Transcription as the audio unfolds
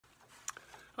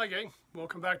Hi gang,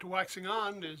 welcome back to Waxing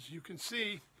On. As you can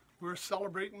see, we're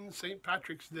celebrating St.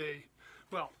 Patrick's Day.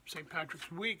 Well, St.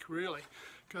 Patrick's Week really,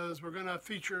 because we're going to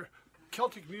feature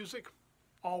Celtic music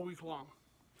all week long.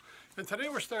 And today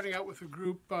we're starting out with a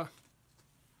group,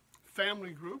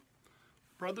 family group,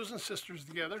 brothers and sisters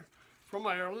together from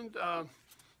Ireland.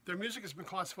 Their music has been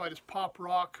classified as pop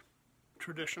rock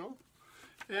traditional,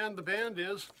 and the band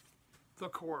is the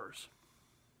Corrs.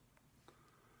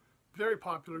 Very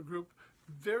popular group,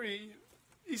 very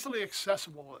easily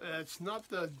accessible. It's not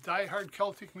the die-hard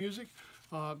Celtic music.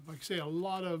 Like I say, a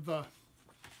lot of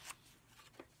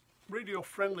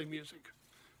radio-friendly music.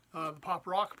 The pop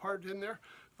rock part in there.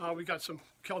 We got some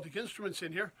Celtic instruments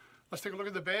in here. Let's take a look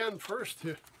at the band first.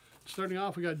 Starting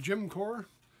off, we got Jim Corr.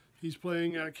 He's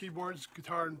playing keyboards,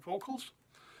 guitar, and vocals.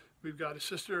 We've got his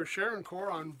sister Sharon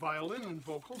Corr on violin and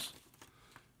vocals.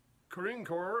 Corinne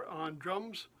Corr on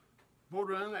drums,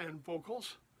 bodhrán, and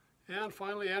vocals. And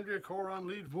finally, Andrea Corr on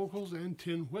lead vocals and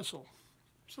tin whistle.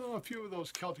 So a few of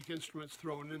those Celtic instruments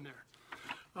thrown in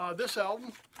there. This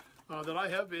album that I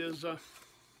have is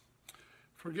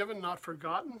Forgiven, Not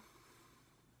Forgotten.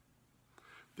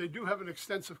 They do have an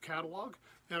extensive catalog,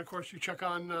 and of course you check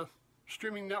on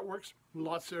streaming networks,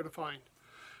 lots there to find.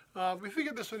 We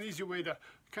figured this was an easy way to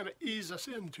kind of ease us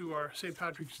into our St.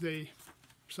 Patrick's Day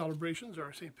celebrations, or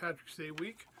our St. Patrick's Day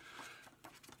week.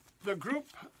 The group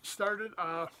started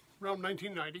around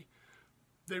 1990.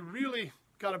 They really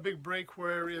got a big break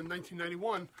where in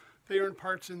 1991 they earned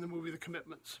parts in the movie The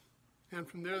Commitments. And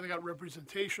from there they got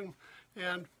representation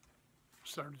and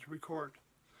started to record.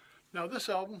 Now this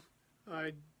album,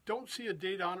 I don't see a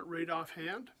date on it right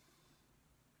offhand.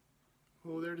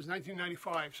 Oh, there it is,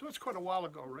 1995. So it's quite a while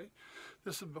ago, right?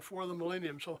 This is before the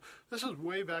millennium. So this is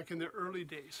way back in the early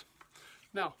days.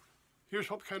 Now,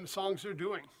 here's what kind of songs they're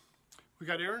doing. We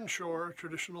got Aaron Shore, a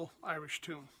traditional Irish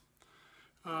tune.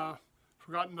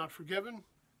 Forgotten, Not Forgiven,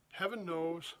 Heaven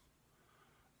Knows,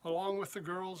 Along with the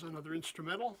Girls, another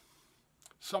instrumental.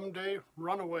 Someday,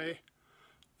 Runaway,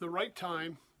 The Right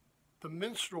Time, The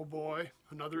Minstrel Boy,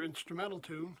 another instrumental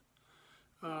tune.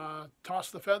 Toss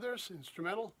the Feathers,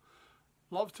 instrumental.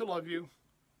 Love to Love You,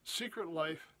 Secret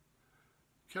Life,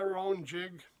 Caron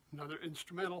Jig, another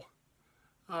instrumental.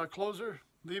 Closer,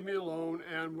 Leave Me Alone,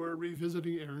 and we're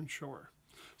revisiting Aaron Shore.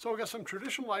 So we got some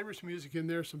traditional Irish music in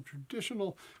there, some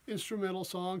traditional instrumental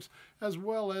songs, as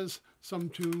well as some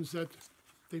tunes that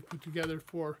they put together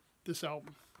for this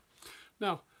album.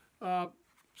 Now,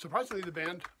 surprisingly, the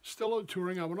band still out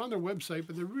touring. I went on their website,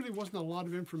 but there really wasn't a lot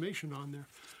of information on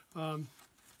there.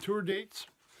 Tour dates,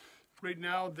 right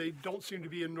now they don't seem to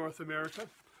be in North America.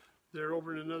 They're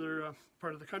over in another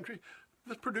part of the country.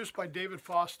 This is produced by David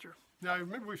Foster. Now, I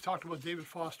remember we've talked about David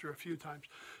Foster a few times.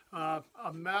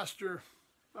 A master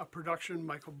of production,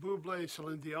 Michael Bublé,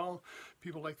 Celine Dion,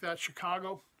 people like that,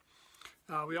 Chicago.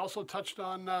 We also touched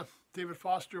on David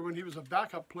Foster when he was a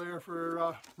backup player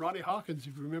for Ronnie Hawkins,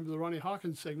 if you remember the Ronnie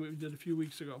Hawkins segment we did a few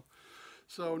weeks ago.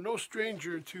 So no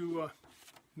stranger to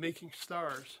making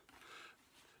stars.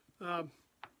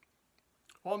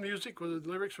 All music, the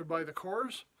lyrics were by the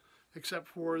Corrs, except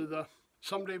for the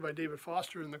Someday by David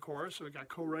Foster in the Corrs, so we got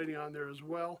co-writing on there as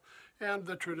well, and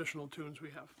the traditional tunes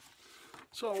we have.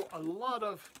 So a lot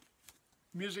of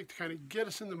music to kind of get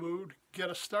us in the mood, get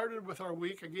us started with our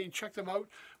week. Again, check them out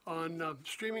on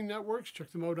streaming networks,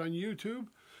 check them out on YouTube. You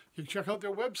can check out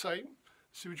their website,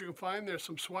 see what you can find. There's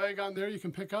some swag on there you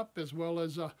can pick up, as well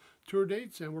as tour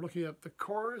dates, and we're looking at the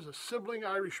Corrs, a sibling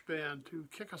Irish band, to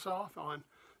kick us off on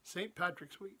St.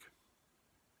 Patrick's Week.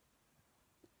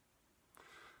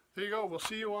 There you go. We'll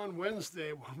see you on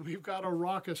Wednesday when we've got a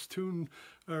raucous tune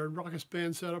or raucous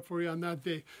band set up for you on that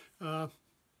day.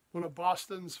 One of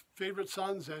Boston's favorite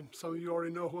sons, and some of you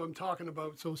already know who I'm talking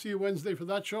about. So see you Wednesday for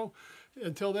that show.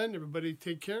 Until then, everybody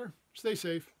take care, stay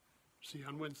safe. See you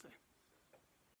on Wednesday.